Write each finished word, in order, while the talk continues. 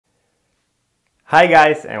Hi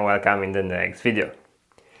guys, and welcome in the next video.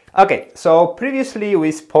 Okay, so previously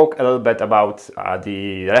we spoke a little bit about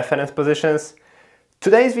the reference positions.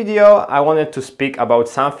 Today's video I wanted to speak about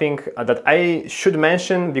something that I should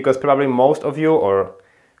mention because probably most of you or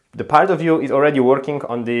the part of you is already working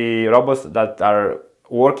on the robots that are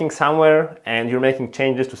working somewhere and you're making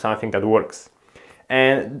changes to something that works.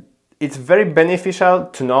 And it's very beneficial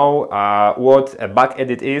to know what a bug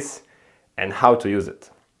edit is and how to use it.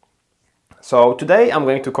 So today I'm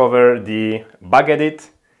going to cover the bug edit,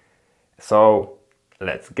 so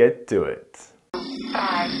let's get to it.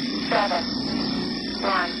 5, 7,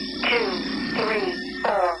 1, 2, 3,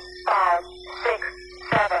 4, 5, 6,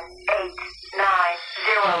 7, 8, 9,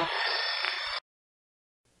 0.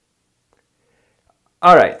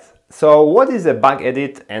 Alright, so what is a bug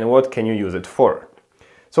edit and what can you use it for?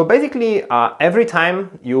 So basically, every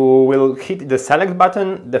time you will hit the select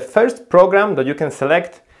button, the first program that you can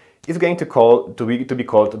select is going to be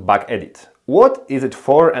called bug edit. What is it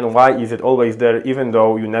for and why is it always there even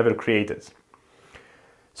though you never create it?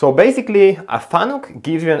 So basically, a FANUC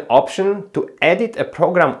gives you an option to edit a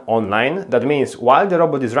program online. That means while the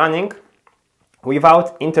robot is running,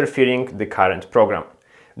 without interfering the current program.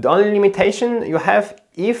 The only limitation you have,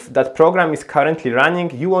 if that program is currently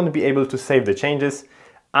running, you won't be able to save the changes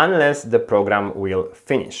unless the program will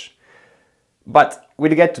finish. But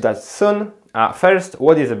we'll get to that soon. First,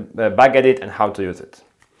 what is a bug edit and how to use it?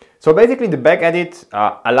 So basically the bug edit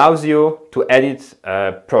allows you to edit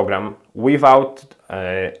a program without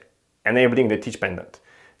enabling the teach pendant.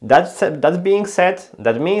 That being said,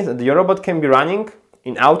 that means that your robot can be running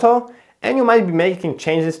in auto and you might be making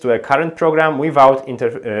changes to a current program without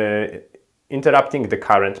interrupting the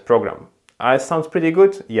current program. Sounds pretty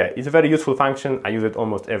good? Yeah, it's a very useful function. I use it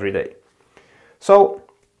almost every day. So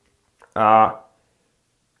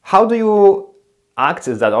how do you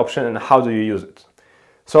access that option and how do you use it?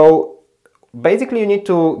 So basically you need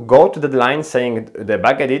to go to the line saying the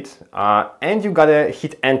bug edit and you gotta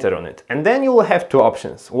hit enter on it. And then you will have two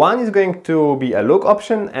options. One is going to be a look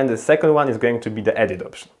option and the second one is going to be the edit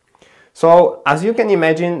option. So as you can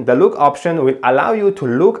imagine, the look option will allow you to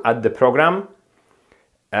look at the program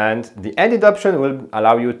and the edit option will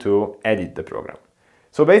allow you to edit the program.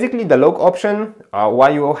 So basically the look option, why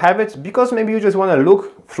you have it, because maybe you just want to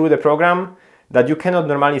look through the program that you cannot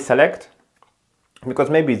normally select, because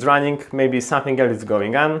maybe it's running, maybe something else is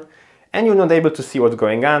going on, and you're not able to see what's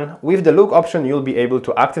going on. With the look option, you'll be able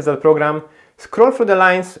to access that program, scroll through the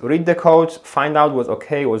lines, read the code, find out what's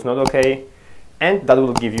okay, what's not okay, and that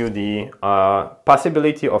will give you the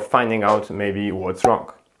possibility of finding out maybe what's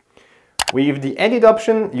wrong. With the edit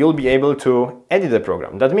option, you'll be able to edit the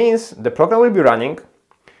program. That means the program will be running,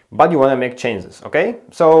 but you want to make changes, okay?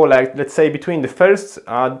 So like, let's say between the first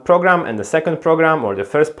program and the second program, or the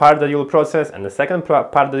first part that you'll process and the second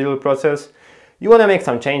part that you'll process, you want to make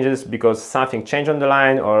some changes because something changed on the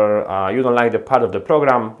line or you don't like the part of the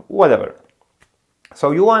program, whatever.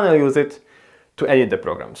 So you want to use it to edit the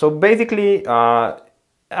program. So basically, as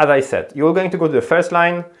I said, you're going to go to the first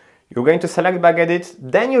line, you're going to select bug edit,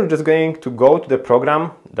 then you're just going to go to the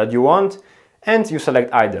program that you want and you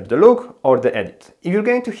select either the look or the edit. If you're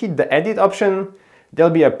going to hit the edit option,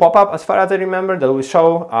 there'll be a pop-up, as far as I remember, that will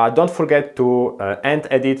show don't forget to end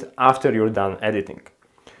edit after you're done editing.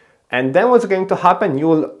 And then what's going to happen, you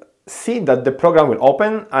will see that the program will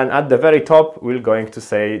open and at the very top we're going to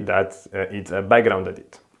say that it's a background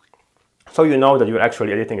edit. So you know that you're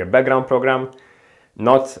actually editing a background program,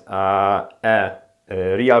 not a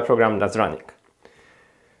real program that's running.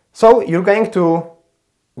 So you're going to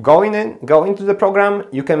go into the program.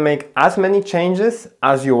 You can make as many changes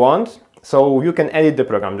as you want, so you can edit the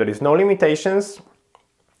program. There is no limitations.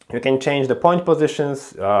 You can change the point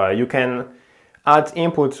positions, you can add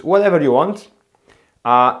inputs, whatever you want.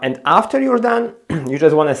 And after you're done, you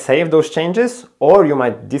just want to save those changes, or you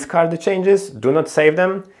might discard the changes, do not save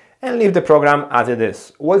them, and leave the program as it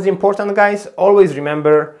is. What's important, guys, always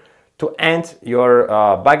remember to end your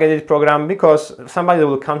bug edit program, because somebody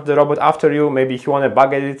will come to the robot after you, maybe if you want to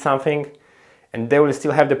bug edit something, and they will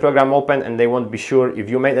still have the program open and they won't be sure if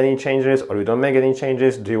you made any changes or you don't make any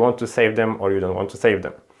changes, do you want to save them or you don't want to save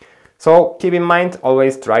them. So keep in mind,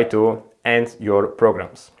 always try to end your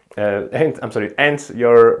programs, end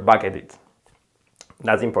your bug edit.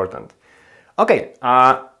 That's important. Okay,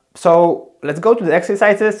 so let's go to the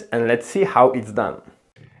exercises and let's see how it's done.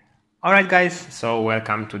 Alright guys, so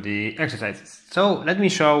welcome to the exercises. So let me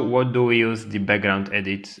show what do we use the background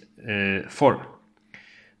edit for.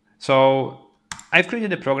 So I've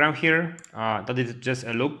created a program here that is just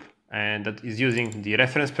a loop and that is using the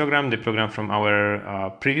reference program, the program from our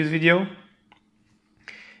previous video.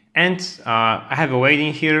 And I have a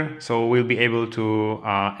waiting here, so we'll be able to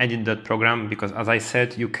edit that program, because as I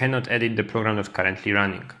said, you cannot edit the program that's currently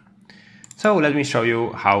running. So let me show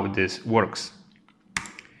you how this works.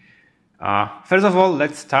 First of all,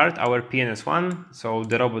 let's start our PNS1. So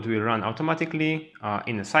the robot will run automatically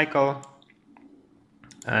in a cycle.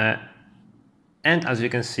 And as you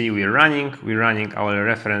can see, we're running our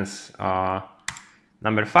reference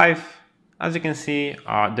number 5. As you can see,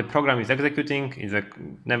 the program is executing. It's a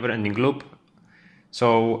never-ending loop.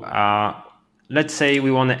 So let's say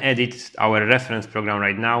we want to edit our reference program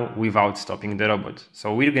right now without stopping the robot.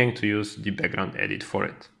 So we're going to use the background edit for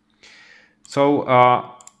it. So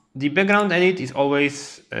the background edit is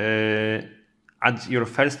always at your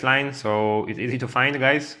first line, so it's easy to find,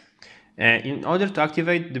 guys. In order to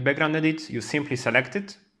activate the background edit, you simply select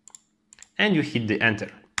it and you hit the enter.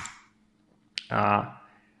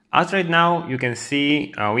 As right now, you can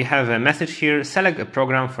see we have a message here, select a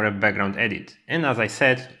program for a background edit. And as I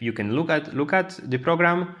said, you can look at the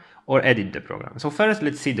program or edit the program. So first,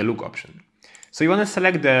 let's see the look option. So you want to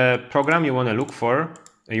select the program you want to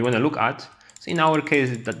look at. So in our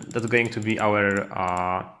case, that's going to be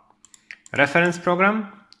our reference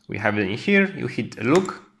program. We have it in here, you hit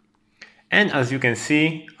look. And as you can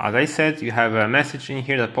see, as I said, you have a message in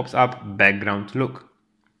here that pops up, background look.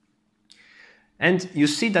 And you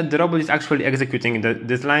see that the robot is actually executing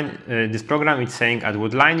this program. It's saying at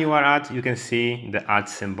what line you are at. You can see the at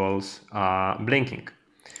symbols blinking.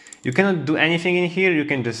 You cannot do anything in here. You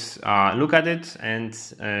can just look at it and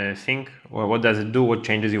think, well, what does it do? What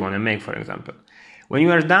changes you want to make, for example. When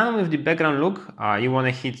you are done with the background look, you want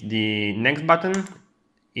to hit the next button.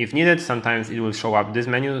 If needed, sometimes it will show up this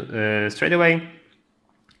menu straight away.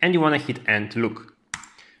 And you want to hit end look.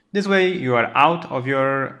 This way you are out of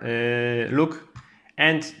your look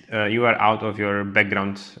and you are out of your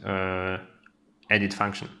background edit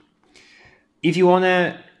function. If you want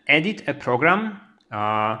to edit a program,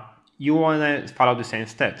 you want to follow the same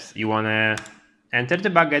steps. You want to enter the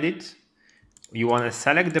bug edit. You want to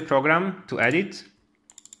select the program to edit,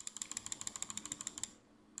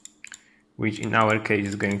 which in our case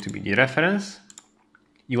is going to be the reference.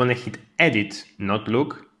 You want to hit edit, not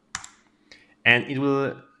look. And it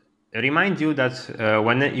will remind you that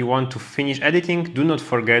when you want to finish editing, do not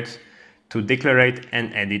forget to declare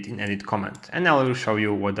and edit in edit command. And I will show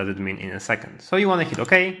you what does it mean in a second. So you want to hit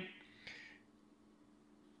OK.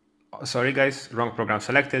 Sorry guys, wrong program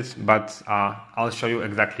selected, but I'll show you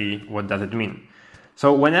exactly what does it mean.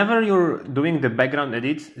 So whenever you're doing the background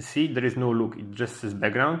edit, see there is no look, it just says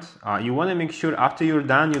background. You want to make sure after you're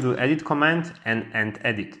done, you do edit command and end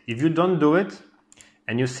edit. If you don't do it,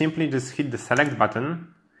 and you simply just hit the select button,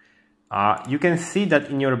 you can see that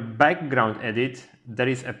in your background edit, there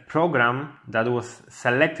is a program that was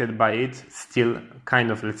selected by it still kind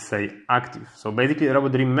of, let's say, active. So basically the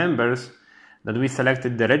robot remembers that we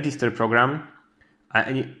selected the register program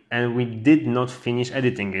and we did not finish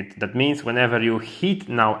editing it. That means whenever you hit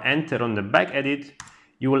now enter on the back edit,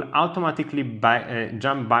 you will automatically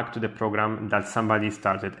jump back to the program that somebody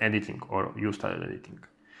started editing or you started editing.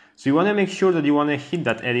 So you want to make sure that you want to hit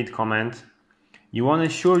that edit command. You want to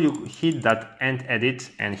ensure you hit that end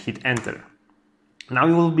edit and hit enter. Now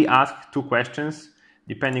you will be asked 2 questions,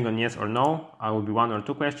 depending on yes or no. I will be 1 or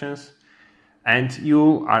 2 questions. And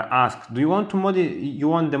you are asked, do you want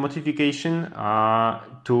the modification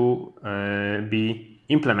to be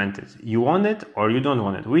implemented? You want it or you don't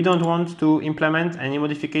want it? We don't want to implement any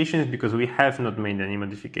modifications because we have not made any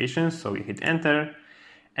modifications. So we hit enter.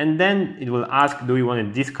 And then it will ask, do you want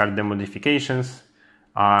to discard the modifications?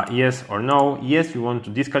 Yes or no. Yes, we want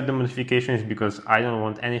to discard the modifications because I don't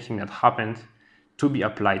want anything that happened to be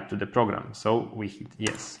applied to the program. So we hit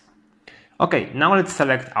yes. Okay, now let's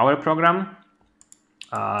select our program.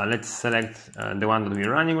 Let's select the one that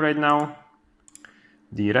we're running right now,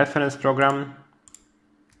 the reference program.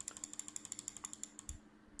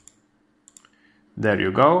 There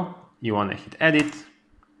you go. You want to hit edit.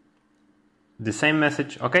 The same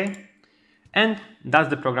message, okay? And that's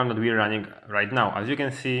the program that we're running right now. As you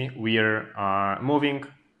can see, we're moving,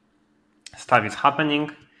 stuff is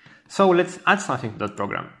happening. So let's add something to that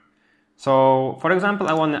program. So for example,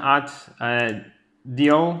 I want to add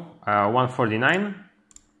DO 149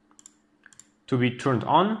 to be turned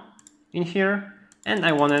on in here, and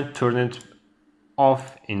I want to turn it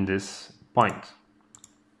off in this point.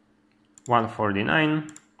 149,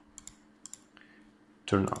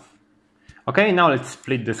 turn off. Okay, now let's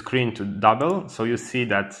split the screen to double, so you see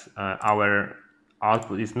that our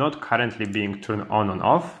output is not currently being turned on and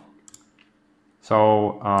off.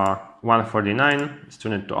 So 149 is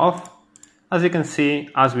turned to off. as you can see,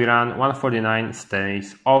 as we run, 149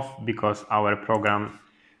 stays off because our program,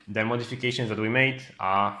 the modifications that we made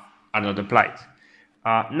are not applied.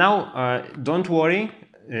 Now, don't worry.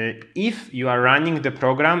 If you are running the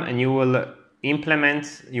program and you want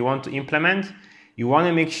to implement, you want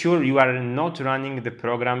to make sure you are not running the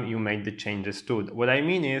program you made the changes to. What I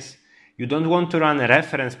mean is, you don't want to run a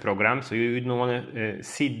reference program, so you don't want to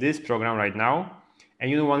see this program right now,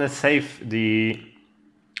 and you don't want to save the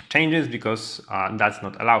changes because that's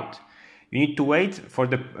not allowed. You need to wait for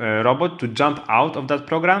the robot to jump out of that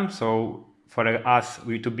program, so for us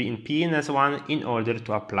we to be in PNS1 in order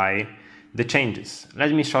to apply the changes.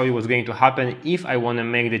 Let me show you what's going to happen if I want to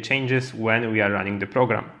make the changes when we are running the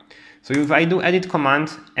program. So if I do edit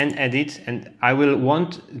command and edit, and I will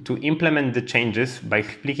want to implement the changes by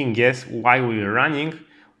clicking yes while we are running,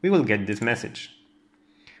 we will get this message.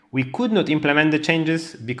 We could not implement the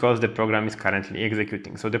changes because the program is currently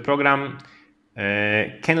executing. So the program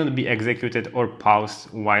cannot be executed or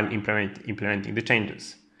paused while implementing the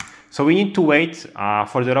changes. So we need to wait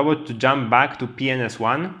for the robot to jump back to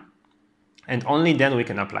PNS1, and only then we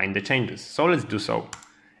can apply the changes. So let's do so.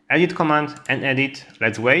 Edit command and edit.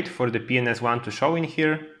 Let's wait for the PNS1 to show in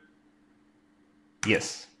here.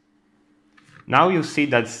 Yes. Now you see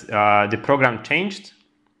that the program changed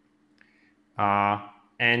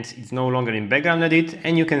and it's no longer in background edit,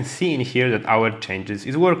 and you can see in here that our changes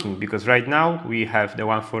is working because right now we have the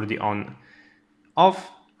 140 on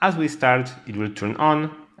off. As we start, it will turn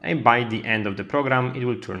on, and by the end of the program, it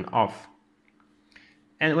will turn off.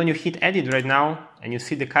 And when you hit edit right now and you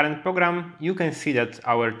see the current program, you can see that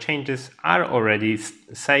our changes are already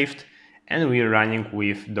saved and we are running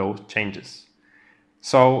with those changes.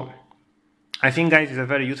 So I think, guys, it's a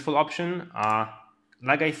very useful option.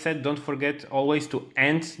 Like I said, don't forget always to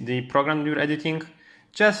end the program you're editing,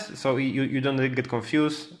 just so you don't get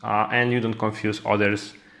confused and you don't confuse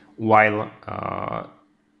others while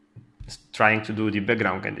trying to do the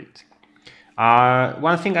background edit.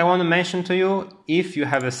 One thing I want to mention to you, if you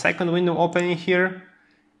have a second window open in here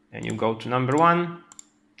and you go to number 1,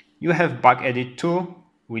 you have bug edit 2,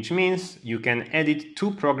 which means you can edit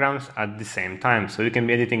 2 programs at the same time. So you can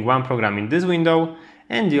be editing one program in this window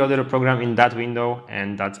and the other program in that window,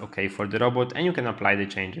 and that's okay for the robot, and you can apply the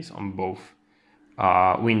changes on both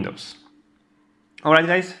windows. Alright,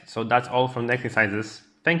 guys, so that's all from the exercises.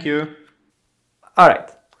 Thank you.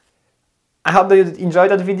 Alright. I hope that you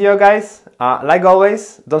enjoyed that video, guys. Like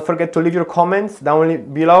always, don't forget to leave your comments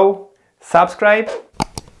down below, subscribe,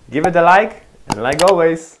 give it a like, and like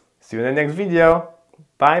always, see you in the next video.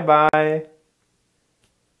 Bye bye.